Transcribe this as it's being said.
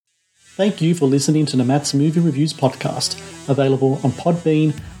Thank you for listening to the Matt's Movie Reviews podcast, available on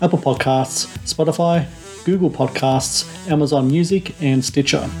Podbean, Apple Podcasts, Spotify, Google Podcasts, Amazon Music, and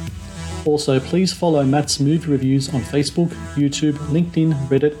Stitcher. Also, please follow Matt's Movie Reviews on Facebook, YouTube, LinkedIn,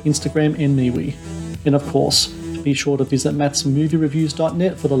 Reddit, Instagram, and MeWe. And of course, be sure to visit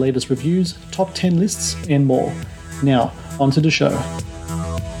mattsmoviereviews.net for the latest reviews, top 10 lists, and more. Now, on to the show.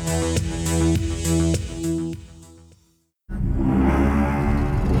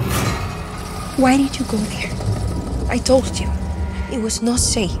 Why did you go there? I told you, it was not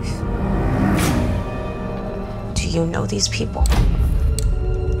safe. Do you know these people?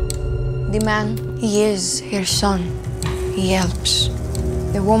 The man, he is her son. He helps.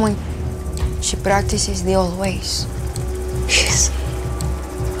 The woman, she practices the old ways. She's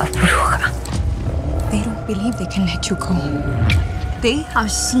a bruja. They don't believe they can let you go. They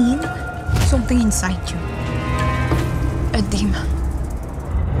have seen something inside you. A demon.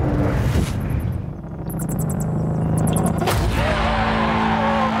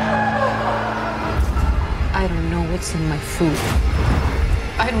 I don't know what's in my food.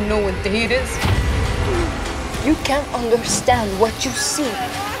 I don't know what day it is. You can't understand what you see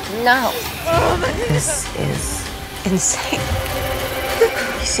now. This is insane.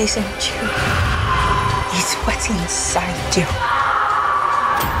 This isn't you. It's what's inside you.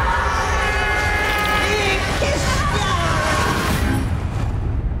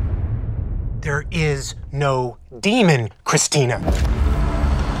 There is no demon, Christina.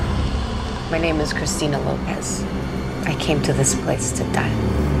 My name is Christina Lopez. I came to this place to die.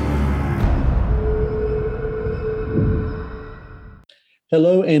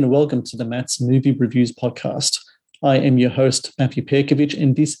 Hello and welcome to the Matt's Movie Reviews podcast. I am your host, Matthew Perkovich,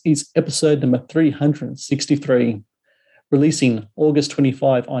 and this is episode number 363. Releasing August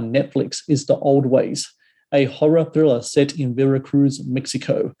 25 on Netflix is The Old Ways, a horror thriller set in Veracruz,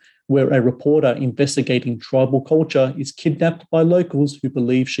 Mexico, where a reporter investigating tribal culture is kidnapped by locals who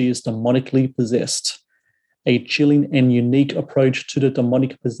believe she is demonically possessed. A chilling and unique approach to the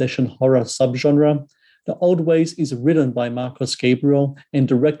demonic possession horror subgenre, The Old Ways is written by Marcos Gabriel and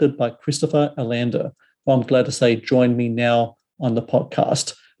directed by Christopher Allender, who I'm glad to say joined me now on the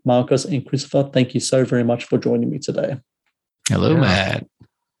podcast. Marcos and Christopher, thank you so very much for joining me today. Hello, Matt.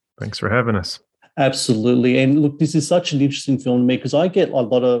 Thanks for having us. Absolutely. And look, this is such an interesting film to me because I get a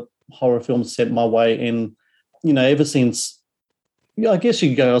lot of horror films sent my way. And, you know, ever since, I guess you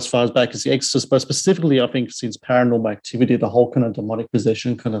could go as far as back as The Exorcist, but specifically, I think since Paranormal Activity, the whole kind of demonic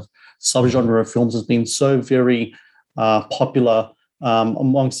possession kind of subgenre of films has been so very popular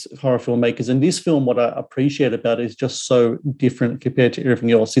amongst horror filmmakers. And this film, what I appreciate about it is just so different compared to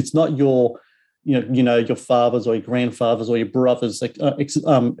everything else. It's not your your father's or your grandfather's or your brother's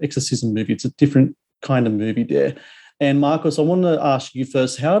exorcism movie. It's a different kind of movie there. And Marcos, I want to ask you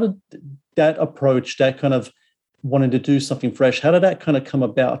first, how did that approach, that kind of wanting to do something fresh, how did that kind of come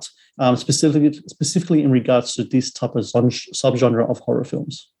about, specifically in regards to this type of subgenre of horror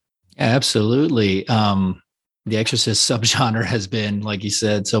films? Absolutely. The Exorcist subgenre has been, like you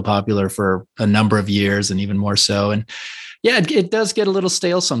said, so popular for a number of years and even more so. And yeah, it does get a little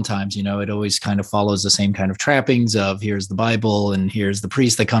stale sometimes. You know, it always kind of follows the same kind of trappings of here's the Bible and here's the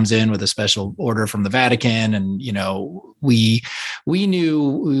priest that comes in with a special order from the Vatican. And, you know, we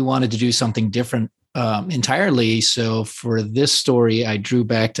knew we wanted to do something different entirely. So for this story, I drew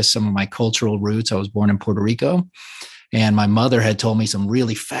back to some of my cultural roots. I was born in Puerto Rico, and my mother had told me some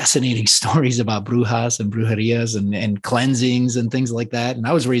really fascinating stories about brujas and brujerias and cleansings and things like that. And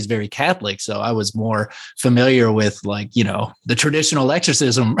I was raised very Catholic, so I was more familiar with, like, you know, the traditional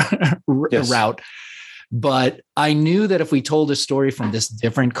exorcism route. But I knew that if we told a story from this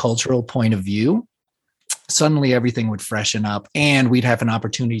different cultural point of view, suddenly everything would freshen up and we'd have an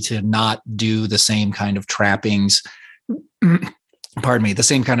opportunity to not do the same kind of trappings, the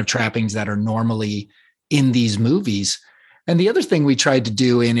same kind of trappings that are normally in these movies. And the other thing we tried to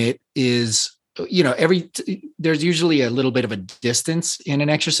do in it is, you know, there's usually a little bit of a distance in an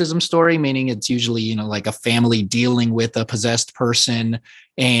exorcism story, meaning it's usually, you know, like a family dealing with a possessed person,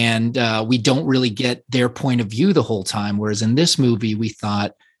 and we don't really get their point of view the whole time. Whereas in this movie, we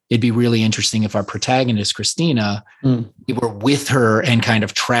thought it'd be really interesting if our protagonist, Christina, we were with her and kind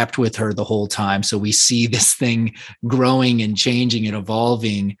of trapped with her the whole time. So we see this thing growing and changing and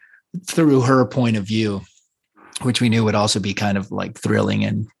evolving through her point of view, which we knew would also be kind of like thrilling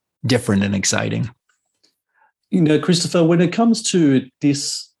and different and exciting. You know, Christopher, when it comes to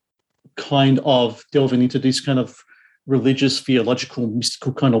this kind of delving into this kind of religious, theological,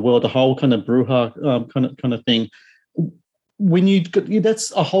 mystical kind of world, the whole kind of bruja kind of thing, when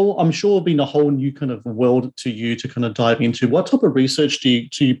that's a whole, I'm sure, been a whole new kind of world to you to kind of dive into. What type of research do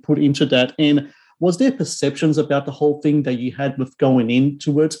you put into that? And was there perceptions about the whole thing that you had with going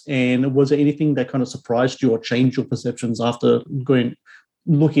into it? And was there anything that kind of surprised you or changed your perceptions after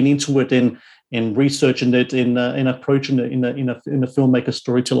looking into it and researching it and approaching it in a filmmaker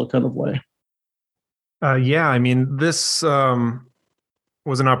storyteller kind of way? Yeah, I mean, this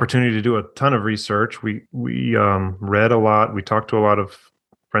was an opportunity to do a ton of research. We read a lot. We talked to a lot of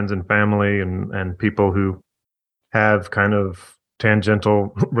friends and family and people who have kind of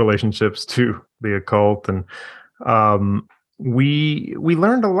tangential relationships to the occult, and we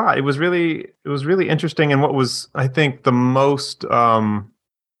learned a lot. It was really interesting. And what was, I think, the most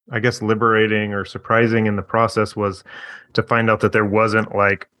I guess liberating or surprising in the process was to find out that there wasn't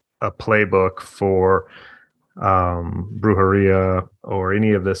like a playbook for brujeria or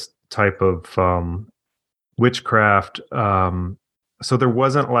any of this type of witchcraft. So there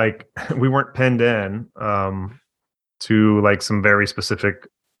wasn't like, we weren't pinned in to like some very specific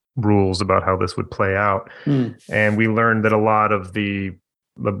rules about how this would play out. And we learned that a lot of the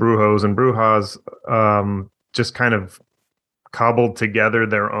brujos and brujas just kind of cobbled together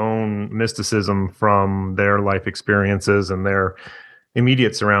their own mysticism from their life experiences and their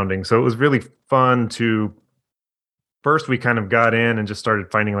immediate surroundings. So it was really fun to, first we kind of got in and just started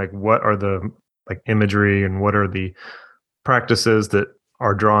finding like what are the like imagery and what are the practices that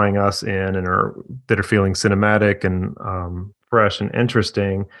are drawing us in and that are feeling cinematic and fresh and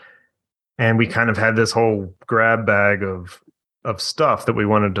interesting. And we kind of had this whole grab bag of stuff that we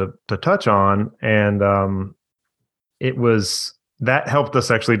wanted to touch on. And that helped us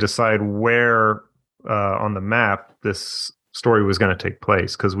actually decide where on the map this story was going to take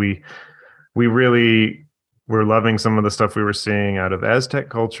place, because we really were loving some of the stuff we were seeing out of Aztec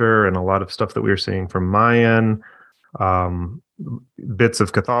culture and a lot of stuff that we were seeing from Mayan, bits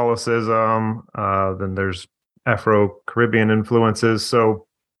of Catholicism, then there's Afro-Caribbean influences. So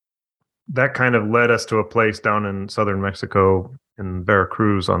that kind of led us to a place down in southern Mexico in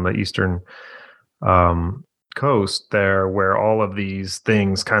Veracruz on the eastern coast there, where all of these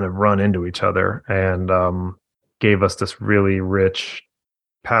things kind of run into each other, and gave us this really rich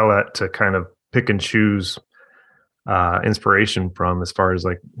palette to kind of pick and choose inspiration from, as far as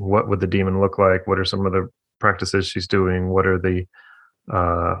like, what would the demon look like? What are some of the practices she's doing? What are the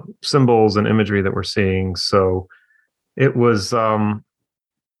symbols and imagery that we're seeing? So it was, the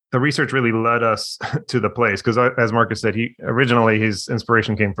research really led us to the place, because as Marcus said, his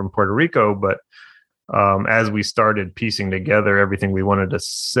inspiration came from Puerto Rico, but as we started piecing together everything we wanted to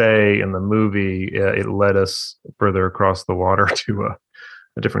say in the movie, it led us further across the water to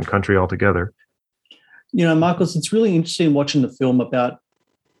a different country altogether. Marcus, it's really interesting watching the film about,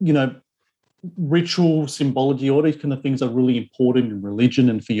 ritual symbology, all these kind of things are really important in religion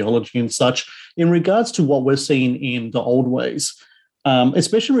and theology and such. In regards to what we're seeing in the old ways,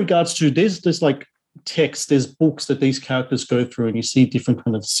 especially in regards to there's like text, there's books that these characters go through, and you see different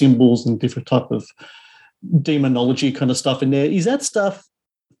kind of symbols and different type of demonology kind of stuff in there. Is that stuff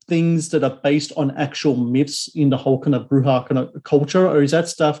things that are based on actual myths in the whole kind of bruja kind of culture, or is that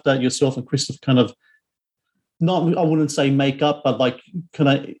stuff that yourself and Christoph kind of, not, I wouldn't say make up, but like kind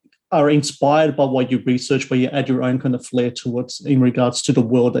of are inspired by what you research, where you add your own kind of flair to what's in regards to the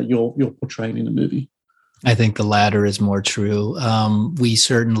world that you're portraying in the movie? I think the latter is more true. We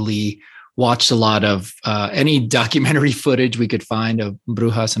certainly watched a lot of any documentary footage we could find of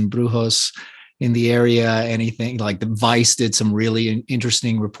brujas and brujos in the area. Anything like the Vice did some really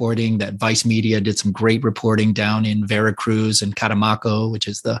interesting reporting. That Vice Media did some great reporting down in Veracruz and Catemaco, which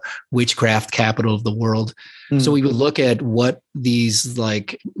is the witchcraft capital of the world. So we would look at what these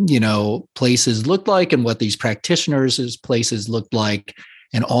places looked like and what these practitioners' places looked like,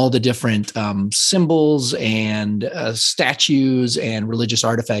 and all the different symbols and statues and religious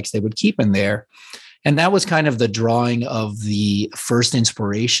artifacts they would keep in there. And that was kind of the drawing of the first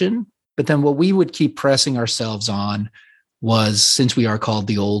inspiration. But then what we would keep pressing ourselves on was, since we are called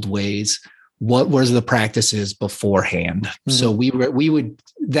the old ways, what was the practices beforehand? So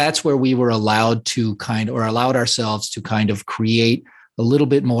that's where we were allowed ourselves to kind of create a little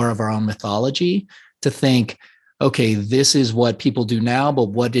bit more of our own mythology, to think, okay, this is what people do now, but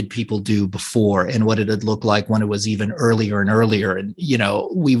what did people do before? And what did it look like when it was even earlier and earlier? And,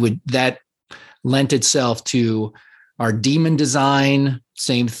 that lent itself to our demon design,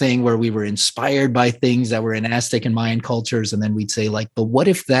 same thing, where we were inspired by things that were in Aztec and Mayan cultures. And then we'd say, like, but what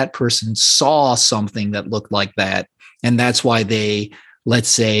if that person saw something that looked like that? And that's why they, let's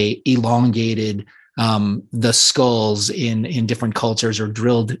say, elongated the skulls in different cultures, or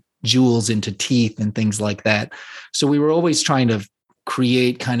drilled jewels into teeth and things like that. So we were always trying to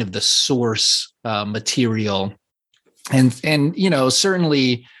create kind of the source material, and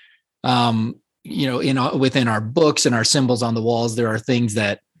certainly, within our books and our symbols on the walls, there are things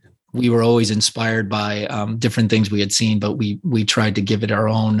that we were always inspired by, different things we had seen, but we tried to give it our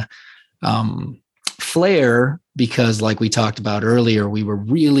own flair, because like we talked about earlier, we were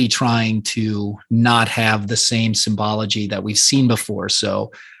really trying to not have the same symbology that we've seen before.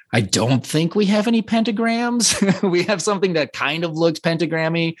 So I don't think we have any pentagrams. We have something that kind of looks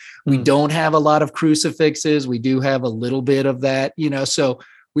pentagrammy. We don't have a lot of crucifixes. We do have a little bit of that, so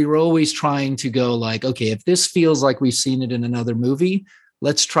we were always trying to go like, okay, if this feels like we've seen it in another movie,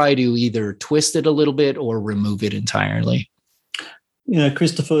 let's try to either twist it a little bit or remove it entirely.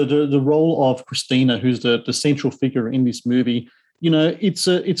 Christopher, the role of Christina, who's the central figure in this movie, it's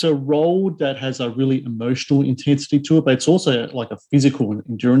a role that has a really emotional intensity to it, but it's also like a physical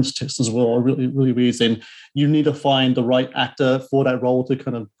endurance test as well. It really is. And you need to find the right actor for that role to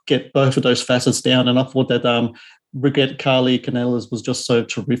kind of get both of those facets down. And I thought that Brigitte Carly Canellas was just so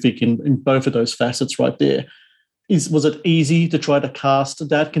terrific in both of those facets right there. Was it easy to try to cast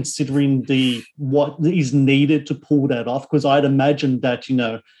that, considering what is needed to pull that off? Because I'd imagine that,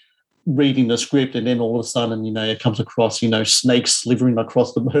 reading the script and then all of a sudden, it comes across, snakes slithering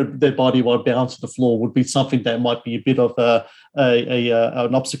across their body while bound to the floor would be something that might be a bit of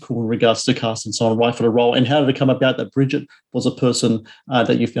an obstacle in regards to casting someone right for the role. And how did it come about that Bridget was a person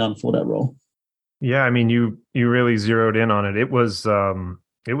that you found for that role? Yeah, I mean, you really zeroed in on it. It was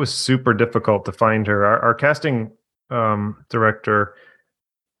super difficult to find her. Our casting director,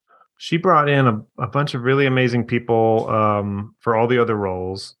 she brought in a bunch of really amazing people for all the other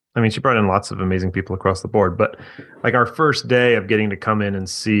roles. I mean, she brought in lots of amazing people across the board, but like our first day of getting to come in and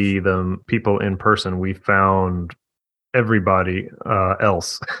see the people in person, we found everybody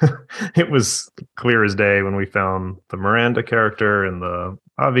else. It was clear as day when we found the Miranda character and the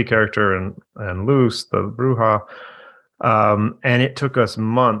Avi character and Luz, the Bruja. And it took us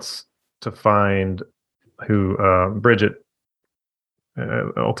months to find who Bridget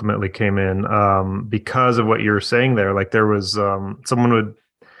ultimately came in, because of what you were saying there. Like there was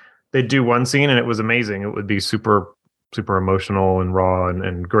they'd do one scene and it was amazing. It would be super, super emotional and raw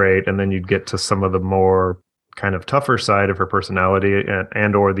and great. And then you'd get to some of the more kind of tougher side of her personality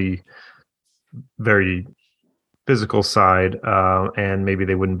and or the very physical side, and maybe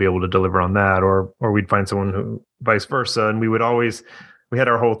they wouldn't be able to deliver on that, or we'd find someone who vice versa. And we had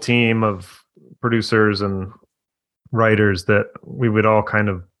our whole team of producers and writers that we would all kind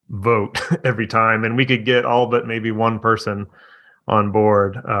of vote every time, and we could get all but maybe one person on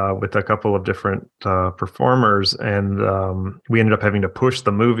board with a couple of different performers. And we ended up having to push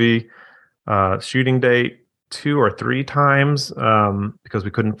the movie shooting date 2 or 3 times because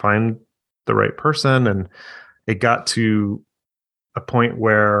we couldn't find the right person. And it got to a point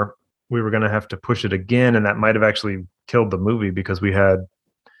where we were going to have to push it again, and that might have actually killed the movie, because we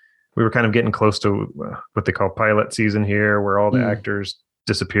were kind of getting close to what they call pilot season here, where all the actors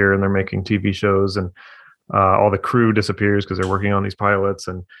disappear and they're making TV shows, and all the crew disappears because they're working on these pilots,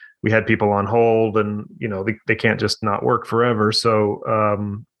 and we had people on hold, and they can't just not work forever.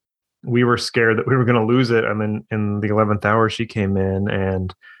 So we were scared that we were going to lose it. And then in the 11th hour, she came in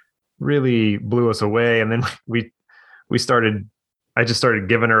and really blew us away. And then I just started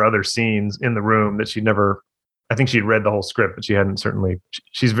giving her other scenes in the room that she'd never. I think she'd read the whole script, but she hadn't certainly.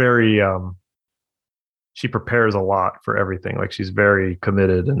 She's very. She prepares a lot for everything. Like she's very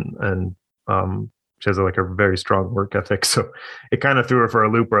committed and she has like a very strong work ethic. So it kind of threw her for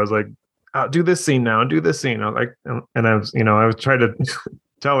a loop where I was like, do this scene now and do this scene. I was like, and I was trying to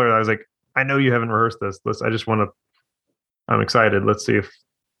tell her, I was like, I know you haven't rehearsed this. I'm excited. Let's see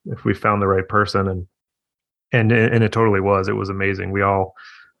if we found the right person. And it totally was. It was amazing. We all,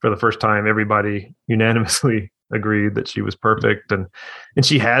 for the first time, everybody unanimously agreed that she was perfect. And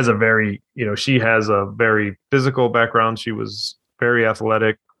she has a very physical background. She was very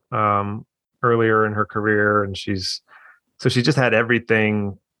athletic earlier in her career, and she just had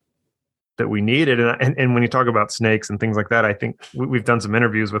everything that we needed. And when you talk about snakes and things like that, I think we've done some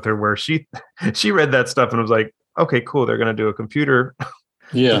interviews with her where she read that stuff and was like, okay, cool, they're going to do a computer.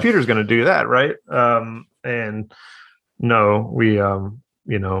 Yeah, computer's going to do that, right? And no, we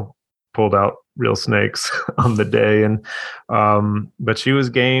pulled out real snakes on the day, and but she was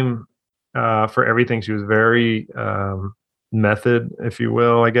game for everything. She was very method, if you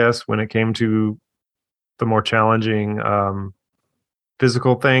will, I guess, when it came to the more challenging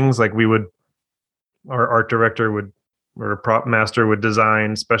physical things. Like our art director or a prop master would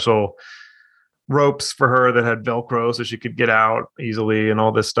design special ropes for her that had Velcro so she could get out easily and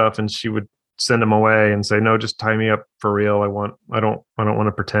all this stuff. And she would send them away and say, no, just tie me up for real. I don't want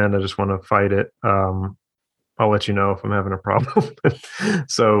to pretend. I just want to fight it. I'll let you know if I'm having a problem.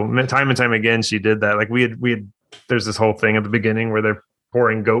 So time and time again, she did that. Like we had, there's this whole thing at the beginning where they're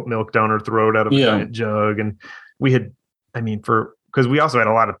pouring goat milk down her throat out of a giant jug. And we had, because we also had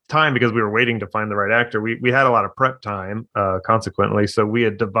a lot of time because we were waiting to find the right actor. We had a lot of prep time, consequently. So we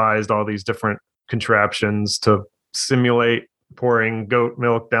had devised all these different contraptions to simulate pouring goat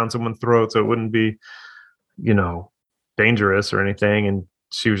milk down someone's throat so it wouldn't be, dangerous or anything. And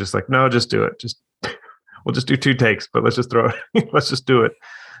she was just like, no, just do it. We'll just do 2 takes, but let's just throw it. Let's just do it.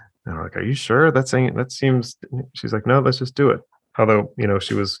 And we're like, are you sure? That seems, she's like, no, let's just do it. Although,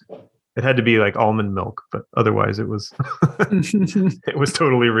 it had to be like almond milk, but otherwise it was, it was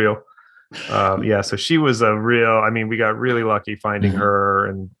totally real. So she was we got really lucky finding her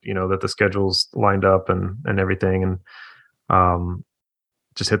and, that the schedules lined up and everything. And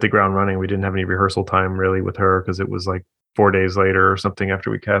just hit the ground running. We didn't have any rehearsal time really with her because it was like 4 days later or something after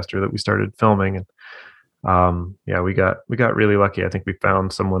we cast her that we started filming. And we got really lucky. I think we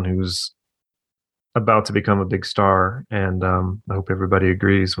found someone who's about to become a big star, and I hope everybody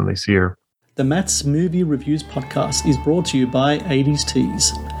agrees when they see her. The Matt's Movie Reviews podcast is brought to you by 80s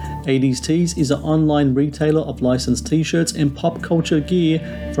Tees. 80s Tees is an online retailer of licensed t-shirts and pop culture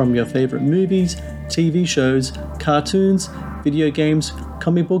gear from your favorite movies, TV shows, cartoons, video games,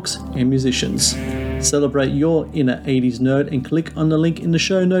 comic books, and musicians. Celebrate your inner 80s nerd and click on the link in the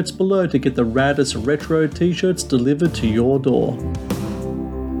show notes below to get the raddest retro t-shirts delivered to your door.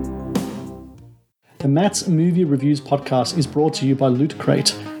 The Matt's Movie Reviews podcast is brought to you by Loot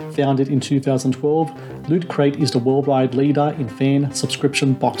Crate. Founded in 2012, Loot Crate is the worldwide leader in fan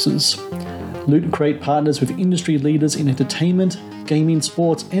subscription boxes. Loot Crate partners with industry leaders in entertainment, gaming,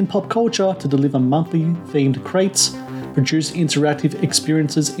 sports, and pop culture to deliver monthly themed crates, produce interactive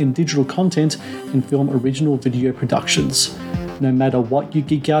experiences in digital content, and film original video productions. No matter what you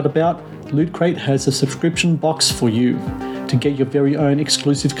geek out about, Loot Crate has a subscription box for you. To get your very own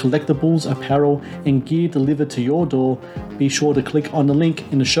exclusive collectibles, apparel, and gear delivered to your door, be sure to click on the link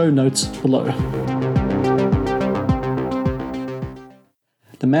in the show notes below.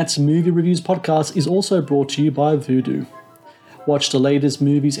 The Matt's Movie Reviews podcast is also brought to you by Vudu. Watch the latest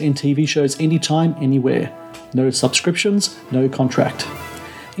movies and TV shows anytime, anywhere. No subscriptions, no contract.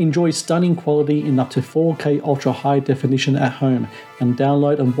 Enjoy stunning quality in up to 4K ultra high definition at home and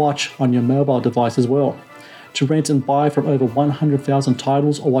download and watch on your mobile device as well. To rent and buy from over 100,000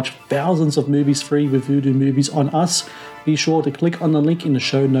 titles or watch thousands of movies free with Vudu Movies on us, be sure to click on the link in the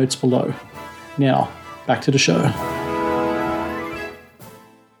show notes below. Now, back to the show.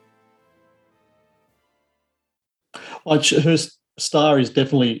 Her star is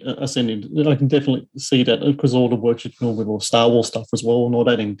definitely ascending. I can definitely see that because all the work she's doing with all Star Wars stuff as well and all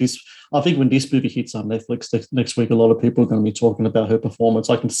that. And this, I think when this movie hits on Netflix next week, a lot of people are going to be talking about her performance.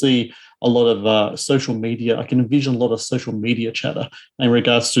 I can see a lot of social media. I can envision a lot of social media chatter in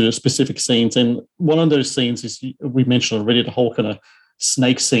regards to specific scenes. And one of those scenes is, we mentioned already, the whole kind of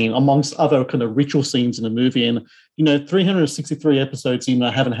snake scene, amongst other kind of ritual scenes in the movie. And, 363 episodes in,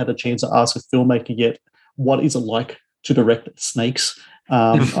 I haven't had a chance to ask a filmmaker yet, what is it like to direct snakes?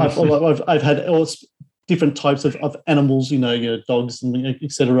 I've had all different types of animals, dogs and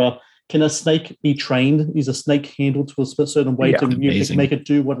etc. Can a snake be trained? Is a snake handled to a certain way to make it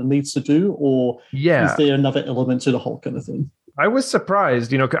do what it needs to do, or is there another element to the whole kind of thing? I was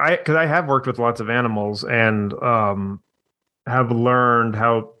surprised, because I have worked with lots of animals and have learned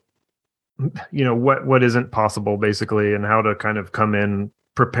how, what isn't possible basically, and how to kind of come in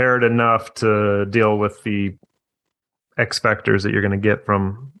prepared enough to deal with the X factors that you're going to get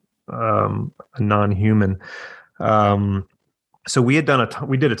from a non-human. So we did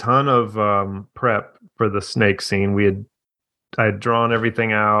a ton of prep for the snake scene. I had drawn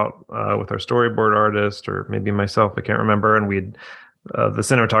everything out with our storyboard artist, or maybe myself, I can't remember. And the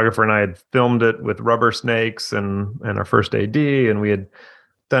cinematographer and I had filmed it with rubber snakes and our first AD, and we had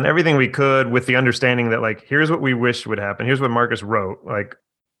done everything we could with the understanding that, like, here's what we wish would happen. Here's what Marcus wrote. Like,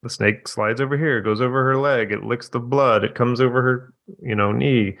 the snake slides over here, goes over her leg, it licks the blood, it comes over her,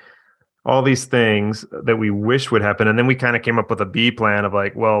 knee. All these things that we wish would happen. And then we kind of came up with a B plan of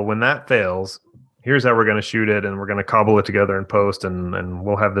like, well, when that fails, here's how we're going to shoot it, and we're going to cobble it together in post, and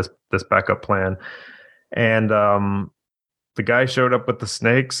we'll have this backup plan. And the guy showed up with the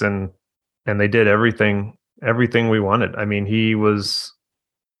snakes, and they did everything we wanted. I mean,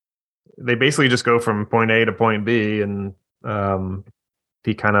 they basically just go from point A to point B, and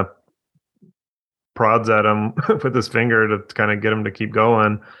he kind of prods at him with his finger to kind of get him to keep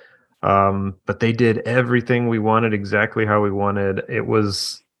going. But they did everything we wanted exactly how we wanted. It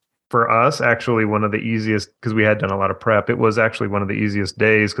was, for us, actually one of the easiest, because we had done a lot of prep. It was actually one of the easiest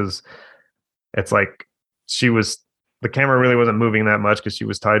days, because it's like the camera really wasn't moving that much because she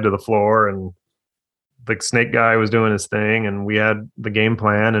was tied to the floor, and the snake guy was doing his thing, and we had the game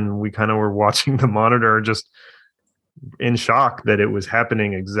plan, and we kind of were watching the monitor just in shock that it was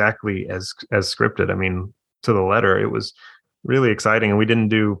happening exactly as scripted. I mean, to the letter. It was really exciting.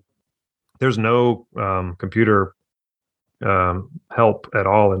 And there's no computer help at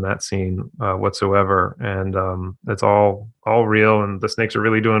all in that scene whatsoever. And it's all real, and the snakes are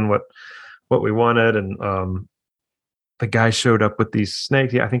really doing what we wanted. And the guy showed up with these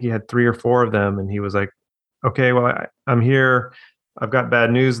snakes. I think he had 3 or 4 of them, and he was like, okay, well, I'm here. I've got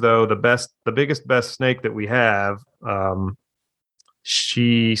bad news though. The biggest, best snake that we have,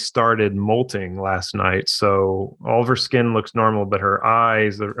 she started molting last night. So all of her skin looks normal, but her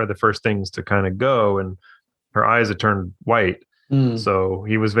eyes are the first things to kind of go, and her eyes had turned white. So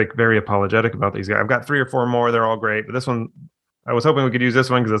he was very apologetic about these guys. I've got 3 or 4 more. They're all great. But this one, I was hoping we could use this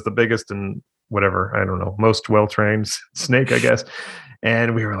one because it's the biggest and whatever, I don't know, most well-trained snake, I guess.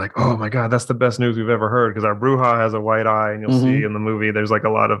 And we were like, oh my God, that's the best news we've ever heard. Because our Bruja has a white eye, and you'll see in the movie, there's like a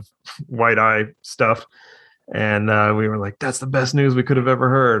lot of white eye stuff. And we were like, that's the best news we could have ever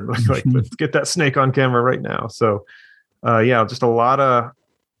heard. Like, let's get that snake on camera right now. So yeah, just a lot of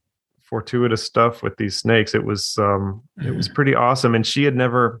fortuitous stuff with these snakes. It was pretty awesome. And she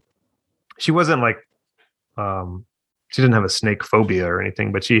wasn't like, she didn't have a snake phobia or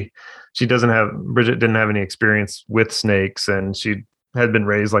anything, but Bridget didn't have any experience with snakes, and she had been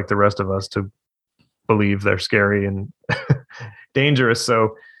raised like the rest of us to believe they're scary and dangerous.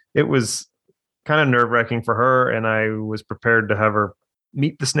 So it was kind of nerve-wracking for her, and I was prepared to have her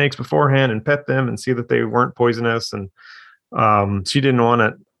meet the snakes beforehand and pet them and see that they weren't poisonous. And she didn't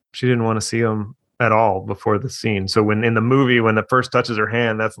want to see them at all before the scene. So when in the movie, when it first touches her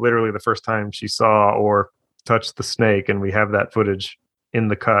hand, that's literally the first time she saw or touched the snake, and we have that footage in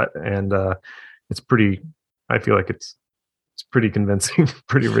the cut. And I feel like it's pretty convincing,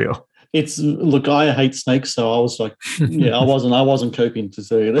 pretty real. Look, I hate snakes, so I was like, yeah, I wasn't coping to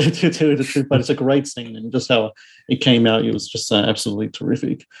tell you the truth, but it's a great scene, and just how it came out, it was just absolutely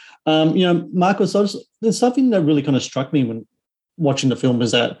terrific. Marcos, there's something that really kind of struck me when watching the film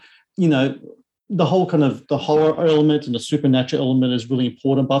is that, the whole kind of the horror element and the supernatural element is really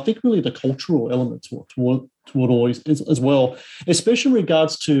important, but I think really the cultural element toward all as well, especially in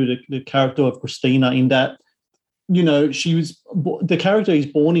regards to the character of Christina, in that, the character is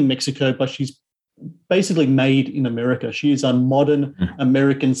born in Mexico, but she's basically made in America. She is a modern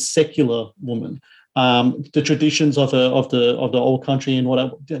American secular woman. The traditions of the old country and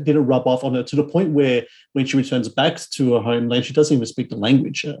whatever didn't rub off on her, to the point where when she returns back to her homeland, she doesn't even speak the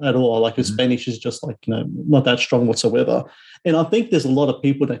language at all. Like her Spanish is just like, not that strong whatsoever. And I think there's a lot of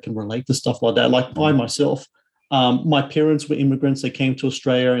people that can relate to stuff like that. Like I myself, my parents were immigrants. They came to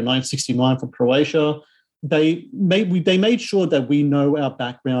Australia in 1969 from Croatia. They made sure that we know our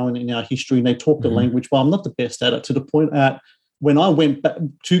background and our history, and they talk the language. Well, I'm not the best at it, to the point that when I went back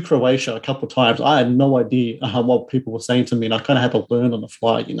to Croatia a couple of times, I had no idea what people were saying to me, and I kind of had to learn on the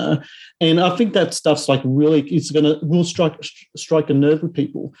fly, And I think that stuff's like really, will strike a nerve with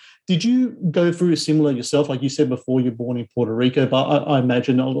people. Did you go through similar yourself? Like you said before, you're born in Puerto Rico, but I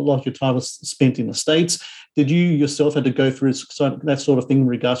imagine a lot of your time was spent in the States. Did you yourself had to go through that sort of thing in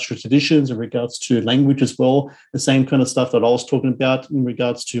regards to traditions, in regards to language as well? The same kind of stuff that I was talking about in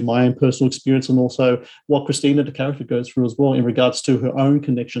regards to my own personal experience, and also what Christina, the character, goes through as well in regards to her own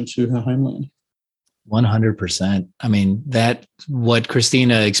connection to her homeland. 100%. I mean, what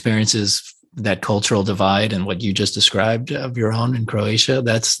Christina experiences, that cultural divide, and what you just described of your own in Croatia,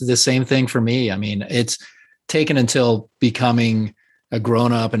 that's the same thing for me. I mean, it's taken until becoming a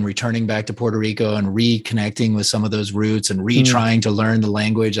grown-up and returning back to Puerto Rico and reconnecting with some of those roots and retrying to learn the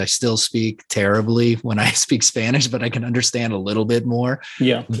language. I still speak terribly when I speak Spanish, but I can understand a little bit more.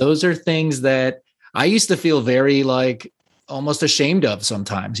 Yeah. Those are things that I used to feel very like almost ashamed of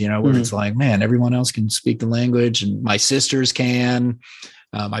sometimes, where it's like, man, everyone else can speak the language, and my sisters can,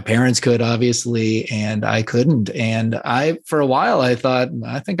 my parents could, obviously, and I couldn't. And for a while, I thought,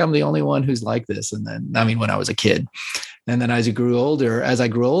 I think I'm the only one who's like this. And then, when I was a kid. And then as I grew older,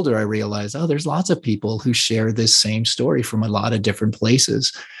 I realized, there's lots of people who share this same story from a lot of different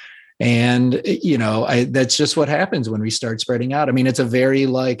places. And, that's just what happens when we start spreading out. I mean, it's a very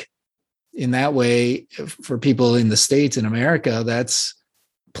in that way, for people in the States, in America, that's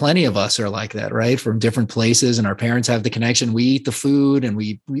plenty of us are like that, right? From different places, and our parents have the connection. We eat the food, and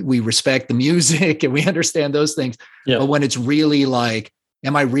we respect the music, and we understand those things. Yeah. But when it's really like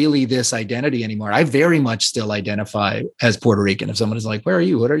am I really this identity anymore? I very much still identify as Puerto Rican. If someone is like, where are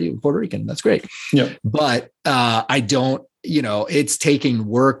you? What are you? Puerto Rican. That's great. Yeah. But I don't, it's taking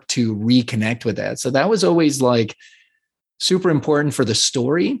work to reconnect with that. So that was always like super important for the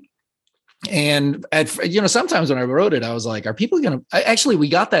story. And sometimes when I wrote it, I was like, are people going to, actually, we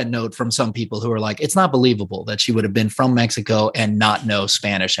got that note from some people who were like, it's not believable that she would have been from Mexico and not know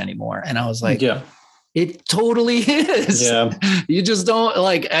Spanish anymore. And I was like, yeah, it totally is. Yeah. You just don't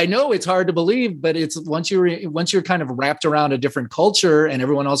I know it's hard to believe, but it's once you're kind of wrapped around a different culture and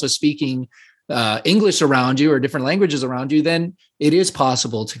everyone else is speaking English around you or different languages around you, then it is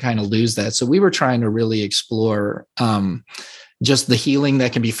possible to kind of lose that. So we were trying to really explore just the healing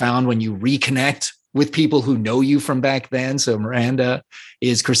that can be found when you reconnect with people who know you from back then. So Miranda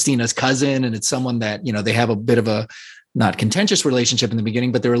is Christina's cousin, and it's someone that, they have a bit of a not contentious relationship in the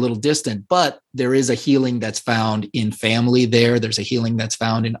beginning, but they're a little distant. But there is a healing that's found in family there. There's a healing that's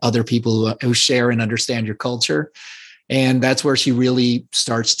found in other people who share and understand your culture. And that's where she really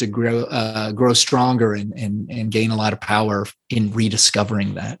starts to grow stronger and gain a lot of power in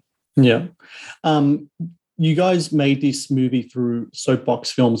rediscovering that. Yeah. You guys made this movie through Soapbox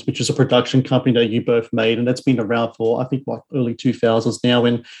Films, which is a production company that you both made, and that's been around for, I think, like early 2000s now.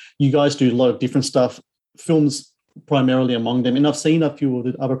 And you guys do a lot of different stuff, films primarily among them. And I've seen a few of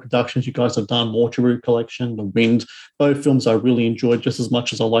the other productions you guys have done, Mortuary Collection, The Wind. Both films I really enjoyed just as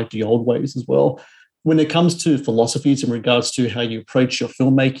much as I like The Old Ways as well. When it comes to philosophies in regards to how you approach your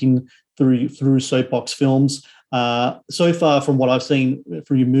filmmaking through Soapbox Films, so far from what I've seen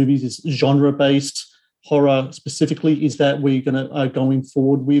through your movies is genre-based. Horror specifically, is that where you're going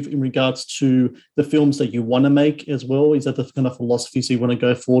forward with in regards to the films that you want to make as well? Is that the kind of philosophies you want to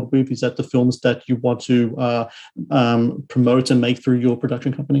go forward with? Is that the films that you want to promote and make through your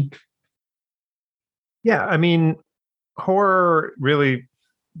production company? Yeah, I mean, horror really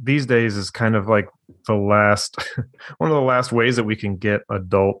these days is kind of like the last one of the last ways that we can get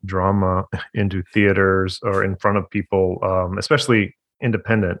adult drama into theaters or in front of people, especially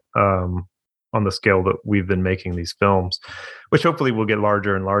independent. On the scale that we've been making these films, which hopefully will get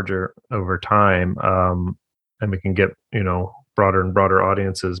larger and larger over time. And we can get, broader and broader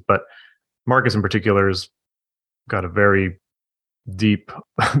audiences. But Marcus in particular has got a very deep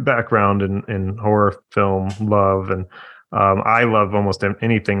background in horror film love. And I love almost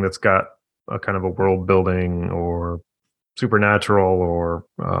anything that's got a kind of a world building or supernatural or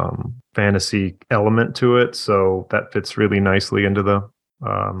fantasy element to it. So that fits really nicely into the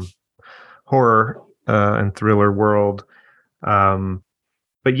horror and thriller world.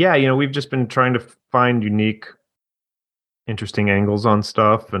 But yeah, we've just been trying to find unique, interesting angles on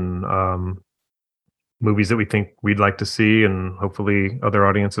stuff and movies that we think we'd like to see, and hopefully other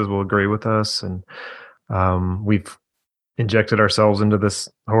audiences will agree with us. And we've injected ourselves into this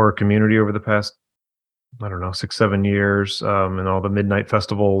horror community over the past, 6-7 years, and all the midnight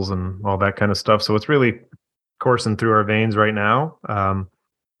festivals and all that kind of stuff. So it's really coursing through our veins right now.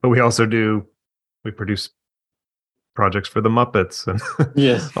 But we also we produce projects for the Muppets, and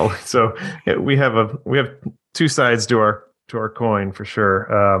yes. So yeah, we have two sides to our coin for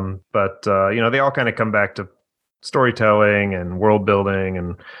sure. But they all kind of come back to storytelling and world building,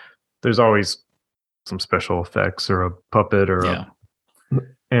 and there's always some special effects or a puppet or a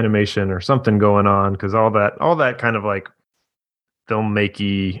animation or something going on, because all that kind of like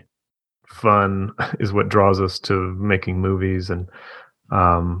filmmaking fun is what draws us to making movies, and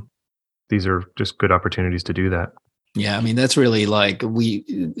these are just good opportunities to do that. Yeah, I mean, that's really like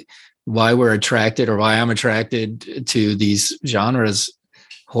why we're attracted, or why I'm attracted to these genres,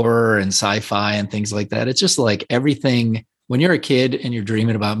 horror and sci-fi and things like that. It's just like everything, when you're a kid and you're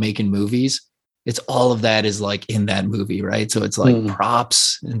dreaming about making movies, it's all of that is like in that movie, right? So it's like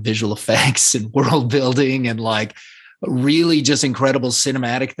props and visual effects and world building and like really just incredible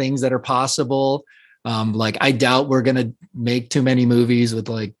cinematic things that are possible. Like I doubt we're going to make too many movies with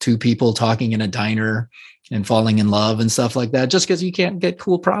like two people talking in a diner and falling in love and stuff like that, just because you can't get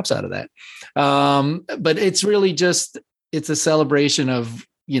cool props out of that. But it's really just, it's a celebration of,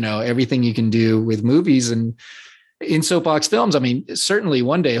 everything you can do with movies. And in Soapbox Films, I mean, certainly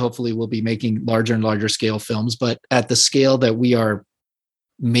one day, hopefully we'll be making larger and larger scale films, but at the scale that we are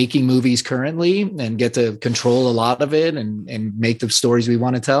making movies currently and get to control a lot of it and make the stories we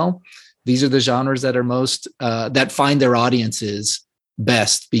want to tell, these are the genres that are most, that find their audiences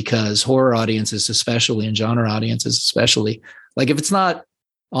best, because horror audiences, especially, and genre audiences, especially, like if it's not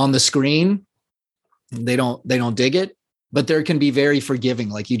on the screen, they don't dig it, but there can be very forgiving.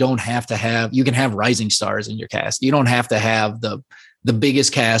 Like you can have rising stars in your cast. You don't have to have the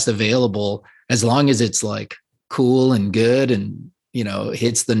biggest cast available, as long as it's like cool and good and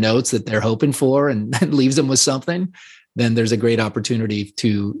hits the notes that they're hoping for and leaves them with something, then there's a great opportunity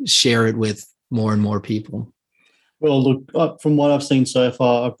to share it with more and more people. Well, look, from what I've seen so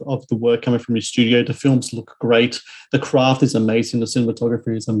far of the work coming from your studio, the films look great. The craft is amazing. The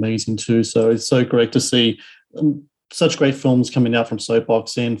cinematography is amazing too. So it's so great to see such great films coming out from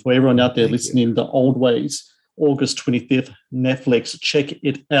Soapbox. And for everyone out there listening, The Old Ways, August 25th, Netflix, check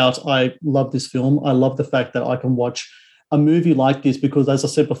it out. I love this film. I love the fact that I can watch a movie like this because, as I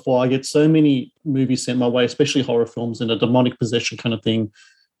said before, I get so many movies sent my way, especially horror films, and a demonic possession kind of thing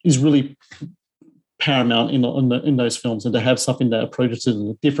is really paramount in those films. And to have something that approaches it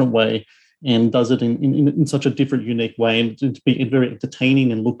in a different way and does it in such a different, unique way, and to be very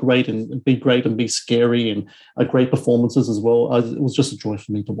entertaining and look great and be great and be scary and great performances as well. It was just a joy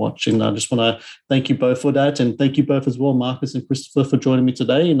for me to watch. And I just want to thank you both for that. And thank you both as well, Marcus and Christopher, for joining me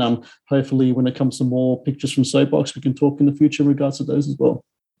today. And hopefully when it comes to more pictures from Soapbox, we can talk in the future in regards to those as well.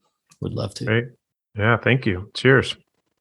 Would love to. Great. Yeah, thank you. Cheers.